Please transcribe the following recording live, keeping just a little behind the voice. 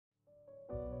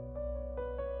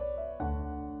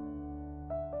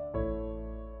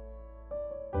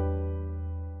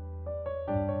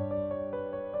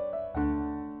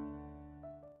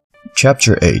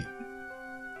Chapter 8.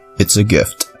 It's a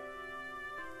gift.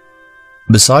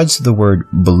 Besides the word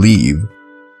believe,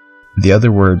 the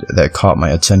other word that caught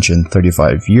my attention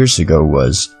 35 years ago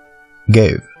was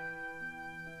gave.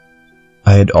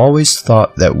 I had always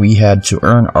thought that we had to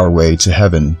earn our way to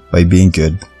heaven by being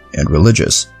good and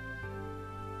religious.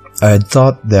 I had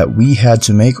thought that we had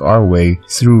to make our way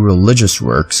through religious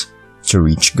works to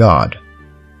reach God.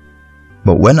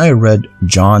 But when I read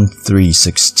John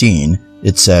 3:16,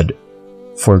 it said,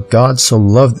 "For God so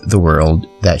loved the world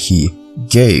that He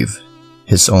gave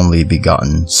His only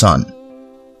begotten Son."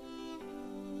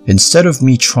 Instead of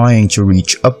me trying to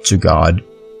reach up to God,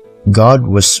 God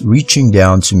was reaching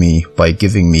down to me by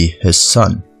giving me His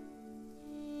Son.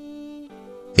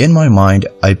 In my mind,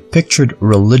 I pictured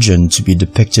religion to be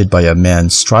depicted by a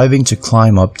man striving to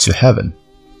climb up to heaven,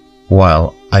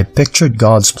 while I pictured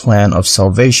God's plan of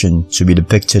salvation to be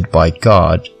depicted by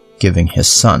God giving His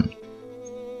Son.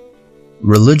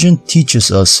 Religion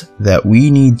teaches us that we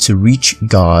need to reach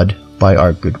God by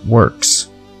our good works.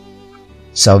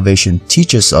 Salvation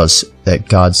teaches us that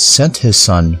God sent His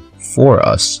Son for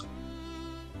us.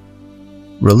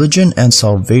 Religion and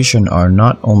salvation are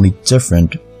not only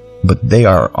different, but they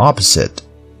are opposite.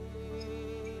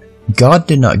 God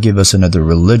did not give us another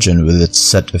religion with its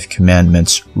set of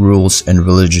commandments, rules, and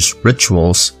religious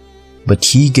rituals, but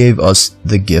He gave us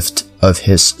the gift of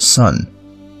His Son.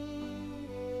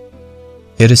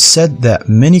 It is said that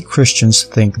many Christians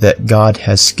think that God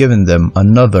has given them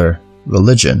another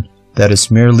religion that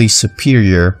is merely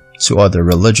superior to other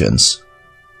religions.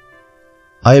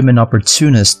 I am an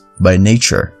opportunist by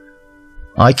nature.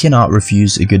 I cannot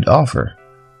refuse a good offer,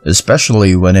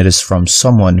 especially when it is from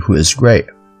someone who is great.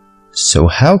 So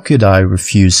how could I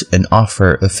refuse an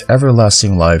offer of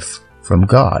everlasting life from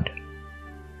God?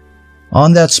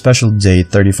 On that special day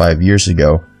 35 years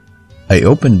ago, I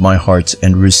opened my heart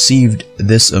and received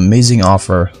this amazing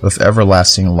offer of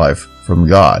everlasting life from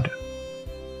God.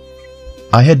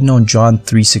 I had known John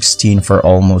 3:16 for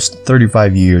almost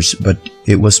 35 years, but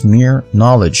it was mere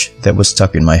knowledge that was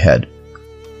stuck in my head.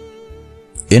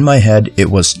 In my head, it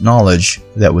was knowledge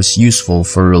that was useful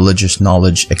for religious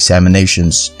knowledge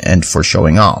examinations and for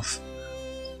showing off.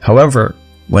 However,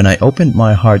 when I opened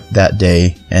my heart that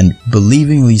day and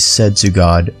believingly said to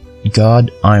God, "God,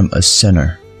 I'm a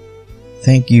sinner.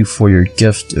 Thank you for your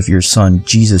gift of your Son,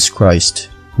 Jesus Christ,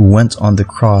 who went on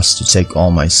the cross to take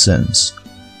all my sins.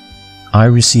 I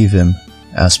receive Him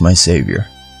as my Savior."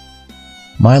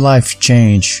 My life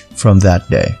changed from that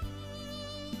day.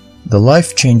 The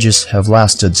life changes have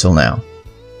lasted till now.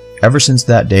 Ever since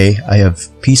that day, I have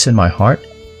peace in my heart,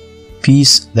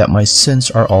 peace that my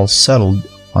sins are all settled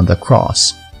on the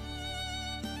cross.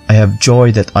 I have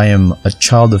joy that I am a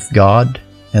child of God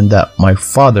and that my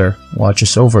Father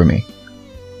watches over me.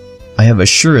 I have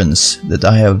assurance that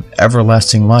I have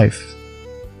everlasting life.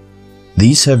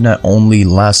 These have not only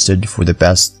lasted for the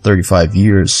past 35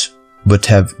 years, but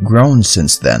have grown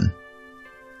since then.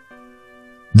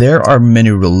 There are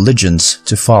many religions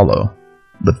to follow,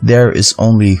 but there is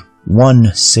only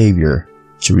one Savior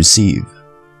to receive.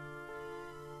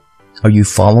 Are you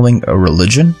following a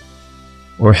religion,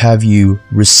 or have you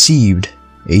received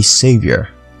a Savior?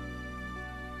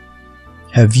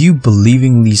 Have you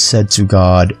believingly said to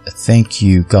God, "Thank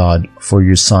you, God, for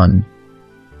your Son.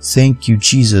 Thank you,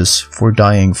 Jesus, for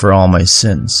dying for all my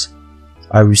sins.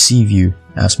 I receive you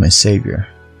as my Savior"?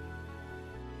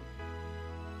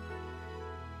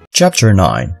 Chapter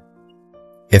 9.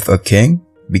 If a king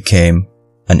became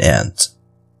an ant.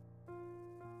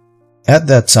 At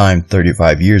that time,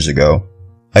 35 years ago,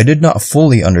 I did not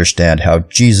fully understand how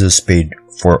Jesus paid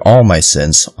for all my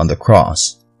sins on the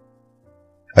cross.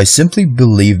 I simply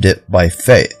believed it by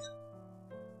faith.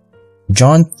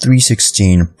 John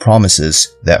 3:16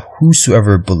 promises that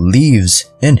whosoever believes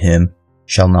in Him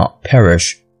shall not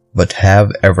perish, but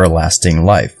have everlasting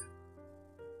life.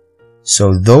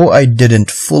 So though I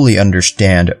didn't fully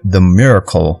understand the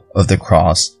miracle of the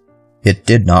cross, it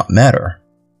did not matter.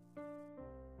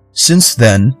 Since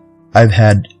then, I've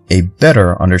had a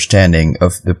better understanding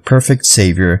of the perfect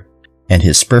Savior and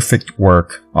His perfect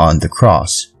work on the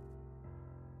cross.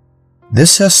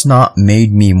 This has not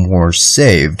made me more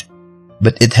saved,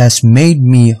 but it has made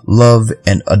me love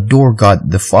and adore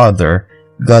God the Father,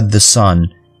 God the Son,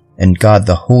 and God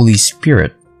the Holy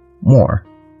Spirit more.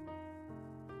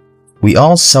 We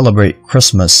all celebrate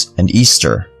Christmas and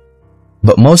Easter,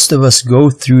 but most of us go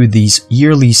through these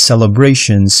yearly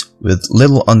celebrations with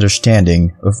little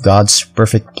understanding of God's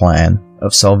perfect plan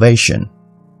of salvation.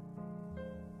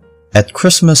 At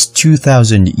Christmas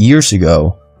 2,000 years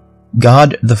ago,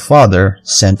 God the Father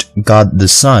sent God the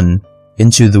Son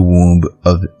into the womb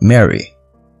of Mary.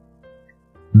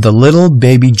 The little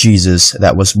baby Jesus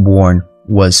that was born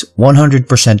was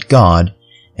 100% God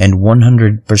and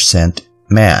 100%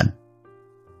 man.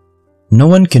 No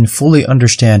one can fully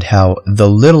understand how the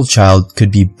little child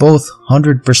could be both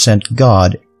 100%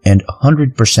 God and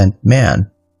 100%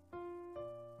 man.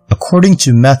 According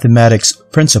to mathematics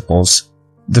principles,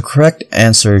 the correct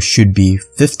answer should be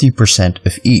 50%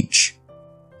 of each.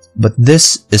 But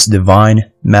this is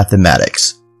divine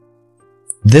mathematics.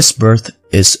 This birth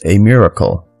is a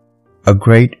miracle, a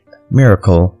great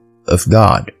miracle of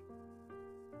God.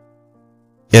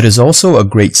 It is also a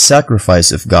great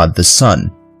sacrifice of God the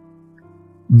Son.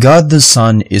 God the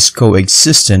Son is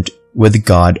coexistent with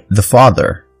God the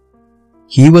Father.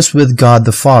 He was with God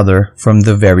the Father from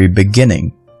the very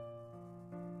beginning.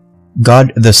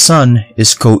 God the Son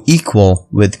is co-equal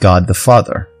with God the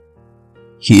Father.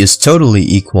 He is totally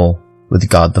equal with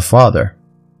God the Father.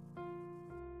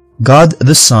 God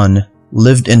the Son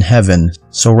lived in heaven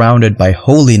surrounded by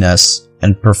holiness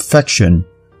and perfection,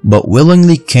 but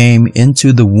willingly came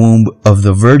into the womb of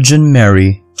the Virgin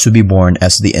Mary to be born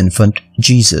as the infant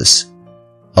Jesus,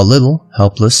 a little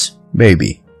helpless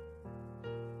baby.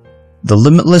 The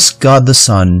limitless God the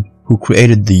Son, who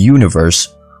created the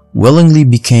universe, willingly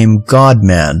became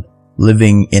God-man,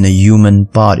 living in a human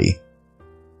body.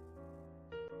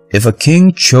 If a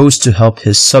king chose to help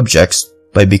his subjects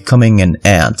by becoming an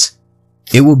ant,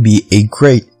 it would be a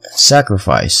great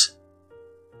sacrifice.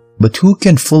 But who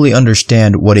can fully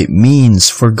understand what it means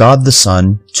for God the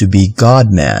Son to be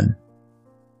God-man?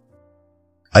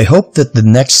 I hope that the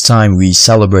next time we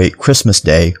celebrate Christmas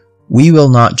Day, we will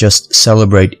not just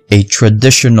celebrate a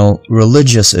traditional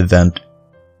religious event,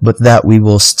 but that we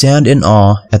will stand in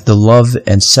awe at the love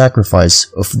and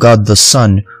sacrifice of God the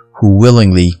Son who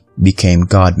willingly became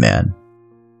God-man.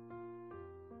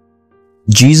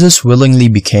 Jesus willingly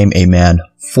became a man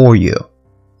for you.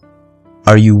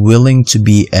 Are you willing to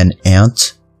be an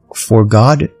ant for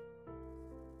God?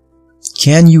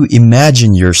 Can you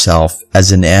imagine yourself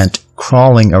as an ant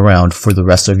crawling around for the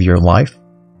rest of your life?